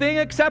anything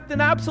except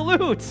an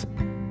absolute.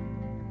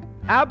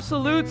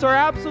 Absolutes are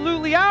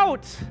absolutely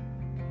out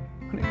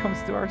when it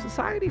comes to our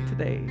society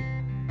today.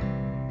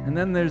 And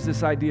then there's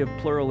this idea of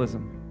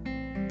pluralism,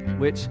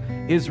 which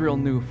Israel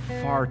knew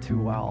far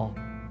too well.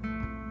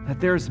 That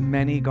there's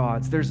many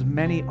gods, there's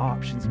many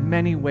options,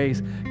 many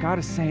ways. God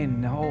is saying,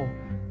 no,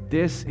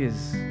 this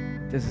is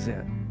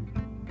it.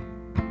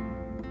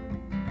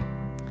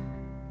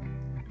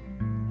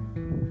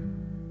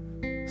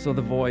 So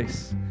The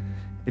Voice,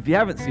 if you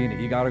haven't seen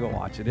it, you got to go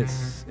watch it.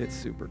 It's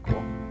super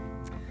cool.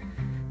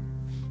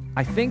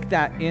 I think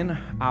that in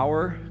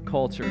our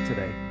culture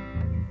today,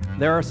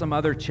 there are some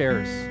other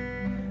chairs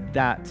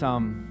that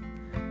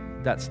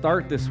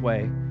start this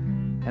way,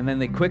 and then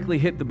they quickly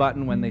hit the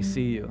button when they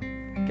see you.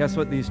 Guess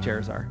what these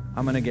chairs are?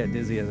 I'm going to get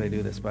dizzy as I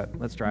do this, but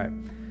let's try it.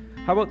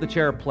 How about the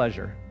chair of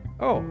pleasure?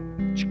 Oh,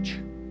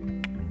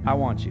 I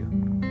want you.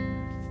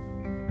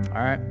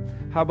 All right.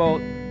 How about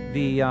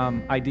the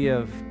idea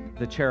of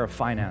the chair of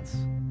finance?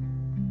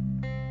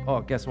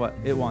 Oh, guess what?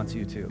 It wants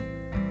you too.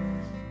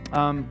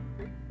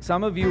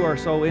 Some of you are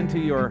so into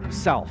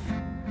yourself.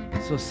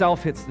 So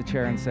self hits the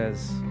chair and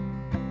says,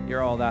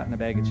 you're all that in a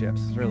bag of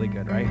chips. It's really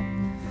good, right?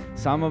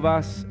 Some of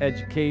us,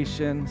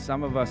 education.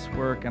 Some of us,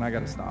 work, and I got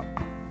to stop.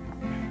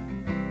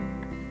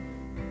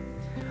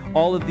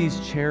 all of these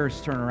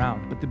chairs turn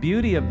around. But the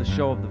beauty of the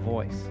show of The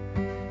Voice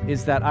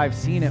is that I've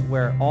seen it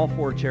where all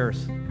 4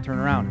 chairs turn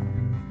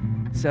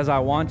around. It says, I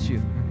want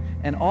you.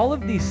 And all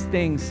of these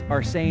things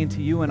are saying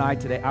to you and I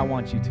today, I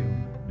want you to.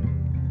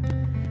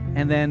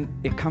 And then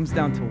it comes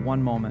down to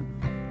one moment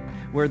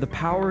where the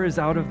power is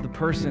out of the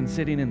person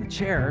sitting in the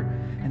chair,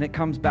 and it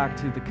comes back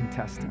to the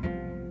contestant.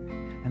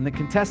 And the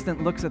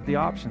contestant looks at the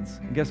options.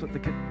 And guess what the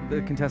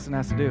contestant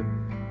has to do?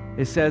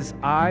 It says,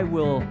 I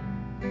will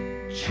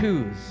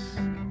choose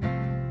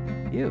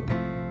you.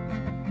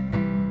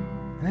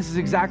 And this is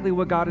exactly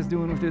what God is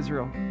doing with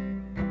Israel.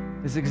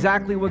 This is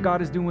exactly what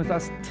God is doing with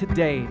us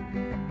today.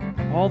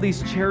 All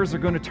these chairs are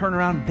going to turn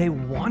around. They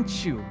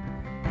want you.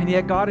 And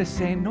yet God is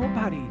saying,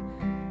 nobody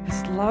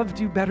has loved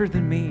you better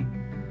than me.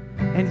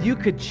 And you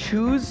could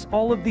choose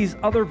all of these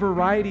other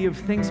variety of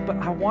things, but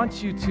I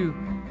want you to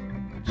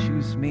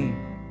choose me.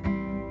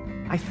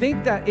 I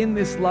think that in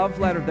this love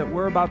letter that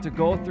we're about to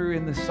go through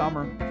in the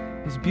summer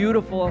is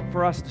beautiful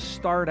for us to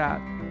start at,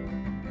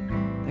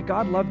 that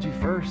God loved you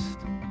first.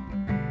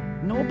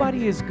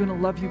 Nobody is going to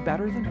love you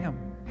better than him.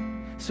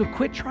 So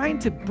quit trying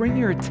to bring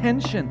your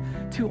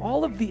attention to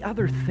all of the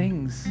other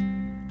things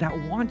that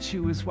want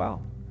you as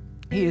well.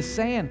 He is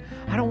saying,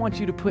 I don't want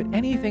you to put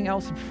anything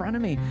else in front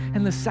of me.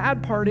 And the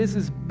sad part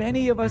is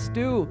many of us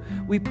do.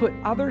 We put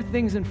other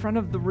things in front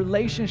of the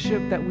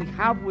relationship that we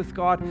have with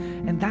God,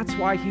 and that's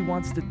why he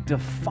wants to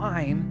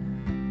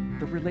define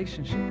the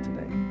relationship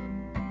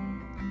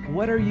today.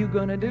 What are you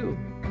going to do?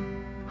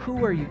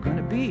 Who are you going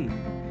to be?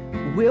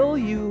 Will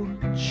you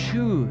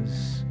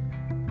choose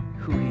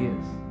who he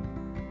is?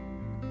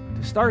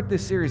 To start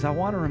this series, I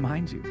want to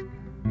remind you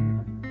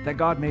that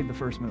God made the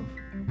first move.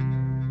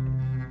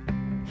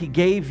 He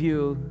gave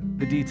you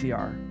the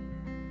DTR.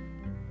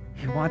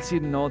 He wants you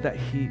to know that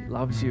he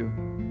loves you.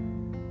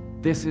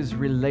 This is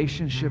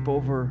relationship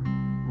over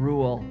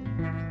rule.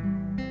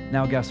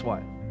 Now guess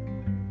what?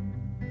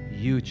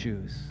 You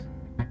choose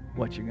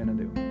what you're going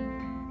to do.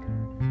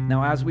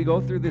 Now as we go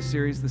through this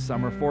series this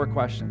summer, 4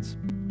 questions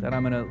that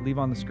I'm going to leave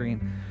on the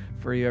screen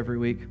for you every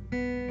week.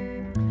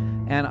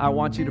 And I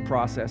want you to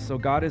process. So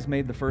God has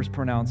made the first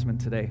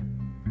pronouncement today.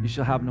 You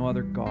shall have no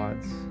other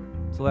gods.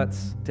 So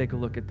let's take a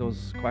look at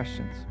those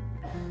questions.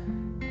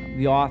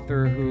 The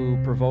author who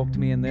provoked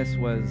me in this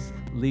was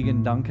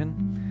Ligon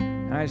Duncan,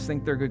 and I just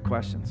think they're good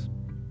questions.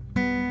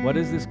 What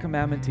does this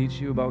commandment teach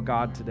you about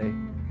God today?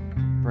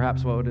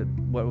 Perhaps what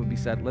would be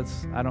said?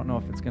 I don't know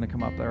if it's going to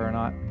come up there or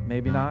not.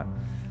 Maybe not.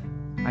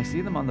 I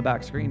see them on the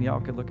back screen. Y'all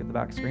could look at the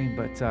back screen.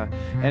 But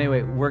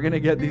anyway, we're going to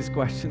get these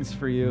questions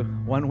for you,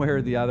 one way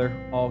or the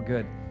other, all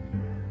good.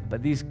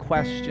 But these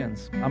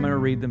questions, I'm going to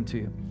read them to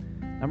you.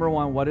 Number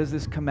 1, what does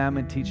this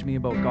commandment teach me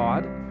about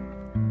God?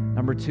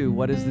 Number 2,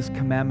 what does this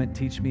commandment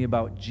teach me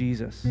about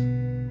Jesus?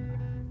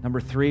 Number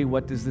 3,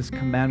 what does this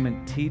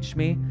commandment teach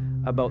me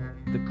about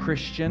the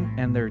Christian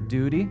and their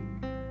duty?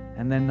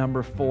 And then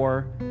number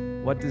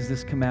 4, what does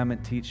this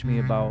commandment teach me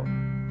about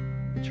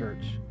the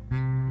church?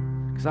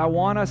 Because I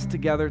want us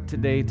together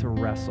today to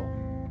wrestle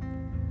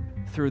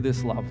through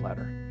this love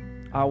letter.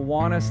 I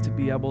want us to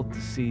be able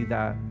to see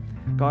that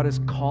God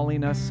is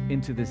calling us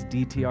into this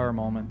DTR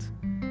moment.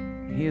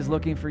 He is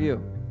looking for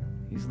you.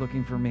 He's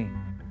looking for me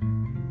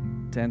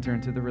to enter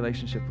into the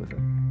relationship with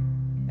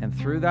him. And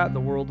through that, the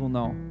world will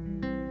know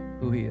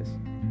who he is.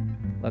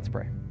 Let's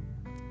pray.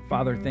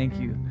 Father, thank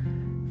you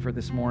for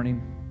this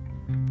morning.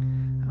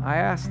 I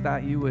ask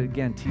that you would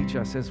again teach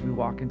us as we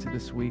walk into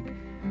this week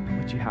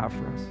what you have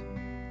for us.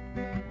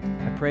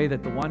 I pray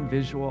that the one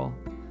visual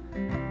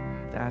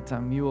that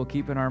you will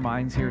keep in our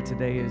minds here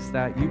today is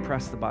that you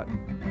press the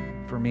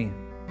button for me.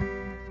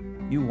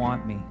 You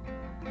want me.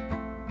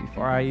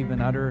 Before I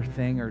even utter a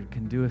thing or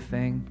can do a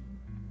thing,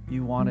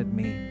 you wanted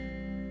me.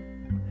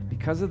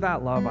 Because of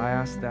that love, I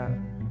ask that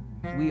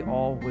we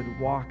all would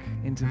walk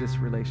into this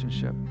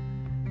relationship.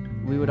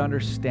 We would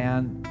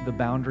understand the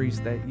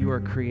boundaries that you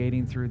are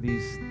creating through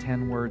these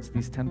 10 words,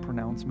 these 10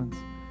 pronouncements.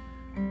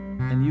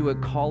 And you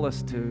would call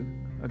us to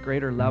a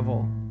greater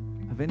level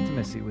of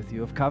intimacy with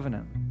you, of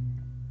covenant.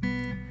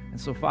 And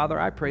so, Father,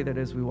 I pray that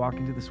as we walk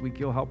into this week,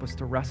 you'll help us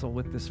to wrestle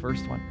with this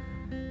first one.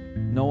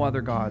 No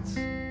other gods,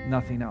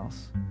 nothing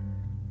else.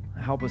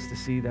 Help us to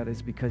see that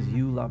it's because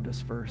you loved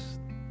us first.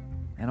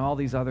 And all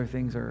these other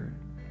things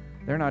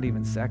they're not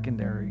even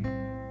secondary.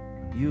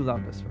 You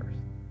loved us first.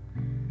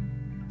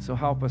 So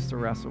help us to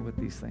wrestle with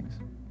these things.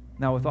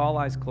 Now, with all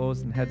eyes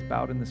closed and heads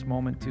bowed in this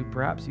moment too,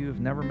 perhaps you have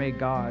never made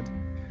God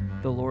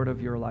the Lord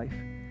of your life.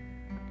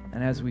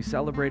 And as we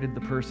celebrated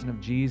the person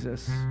of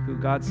Jesus, who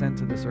God sent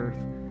to this earth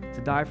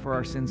to die for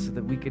our sins so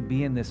that we could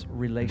be in this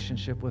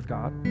relationship with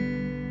God,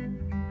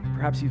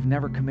 perhaps you've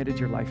never committed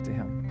your life to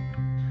him.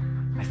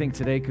 I think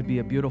today could be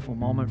a beautiful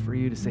moment for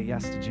you to say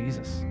yes to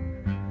Jesus.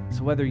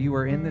 So whether you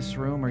are in this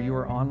room or you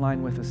are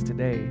online with us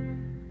today,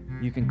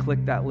 you can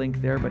click that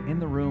link there. But in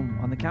the room,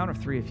 on the count of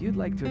 3, if you'd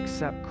like to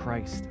accept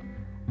Christ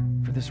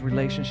for this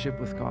relationship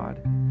with God,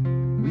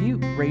 will you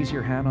raise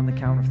your hand on the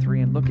count of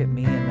 3 and look at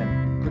me and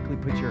then quickly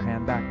put your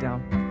hand back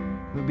down?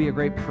 It would be a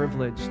great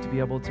privilege to be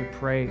able to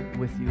pray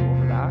with you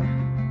over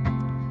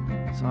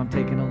that. So I'm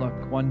taking a look.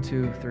 1,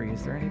 2, 3.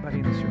 Is there anybody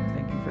in this room?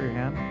 Thank you for your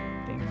hand.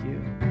 Thank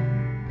you.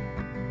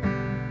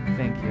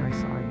 Thank you. I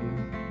saw you.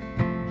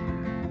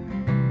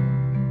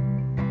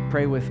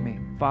 Pray with me.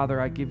 Father,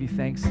 I give you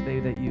thanks today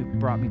that you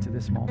brought me to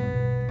this moment.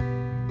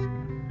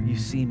 You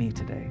see me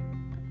today.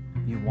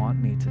 You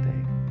want me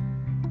today.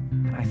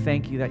 And I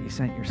thank you that you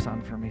sent your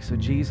son for me. So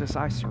Jesus,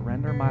 I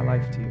surrender my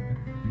life to you.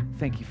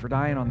 Thank you for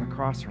dying on the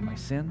cross for my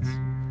sins.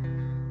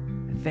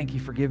 And thank you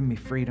for giving me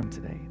freedom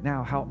today.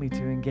 Now help me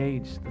to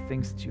engage the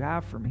things that you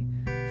have for me,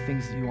 the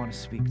things that you want to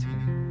speak to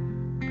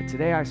me. But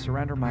today I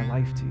surrender my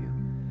life to you,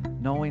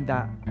 knowing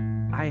that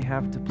I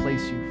have to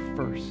place you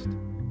first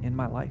in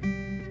my life.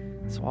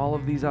 So all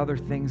of these other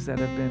things that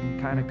have been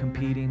kind of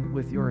competing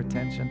with your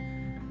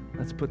attention,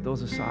 let's put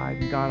those aside.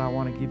 And God, I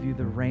want to give you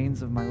the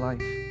reins of my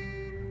life.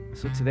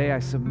 So today I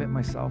submit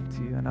myself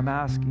to you, and I'm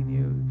asking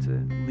you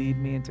to lead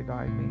me and to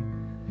guide me.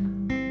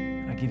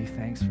 And I give you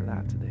thanks for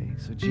that today.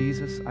 So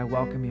Jesus, I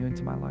welcome you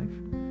into my life.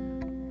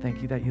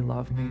 Thank you that you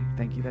love me.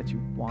 Thank you that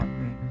you want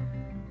me.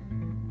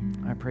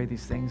 I pray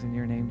these things in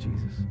your name,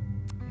 Jesus.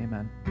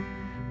 Amen.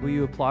 Will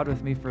you applaud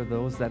with me for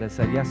those that have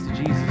said yes to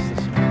Jesus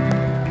this morning?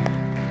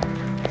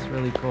 It's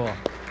really cool.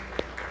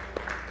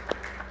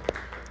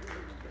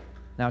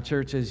 Now,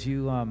 church, as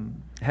you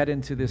head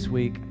into this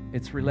week,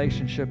 it's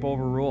relationship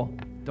over rule.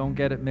 Don't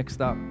get it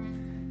mixed up.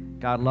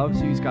 God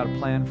loves you. He's got a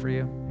plan for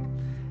you.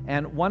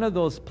 And one of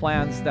those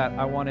plans that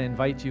I want to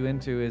invite you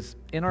into is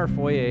in our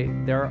foyer,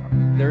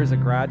 there is a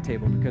grad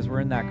table because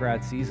we're in that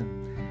grad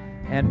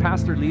season. And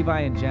Pastor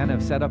Levi and Jen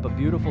have set up a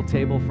beautiful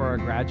table for our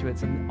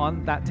graduates. And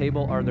on that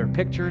table are their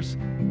pictures,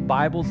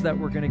 Bibles that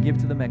we're going to give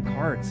to them, and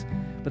cards.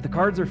 But the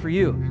cards are for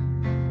you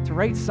to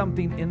write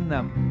something in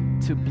them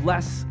to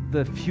bless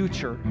the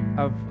future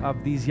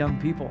of these young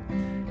people.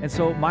 And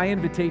so my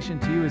invitation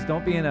to you is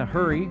don't be in a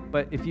hurry,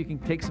 but if you can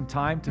take some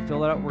time to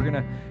fill it out, we're going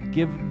to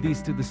give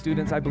these to the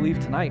students, I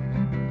believe, tonight.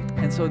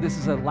 And so this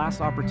is a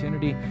last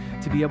opportunity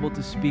to be able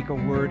to speak a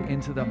word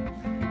into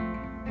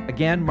them.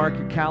 Again, mark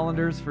your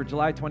calendars for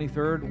July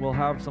 23rd. We'll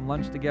have some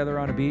lunch together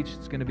on a beach.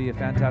 It's going to be a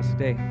fantastic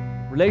day.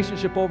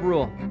 Relationship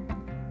overrule.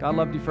 God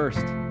loved you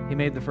first. He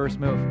made the first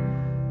move.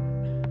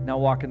 Now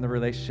walk in the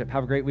relationship.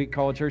 Have a great week,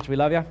 College Church. We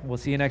love you. We'll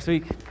see you next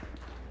week.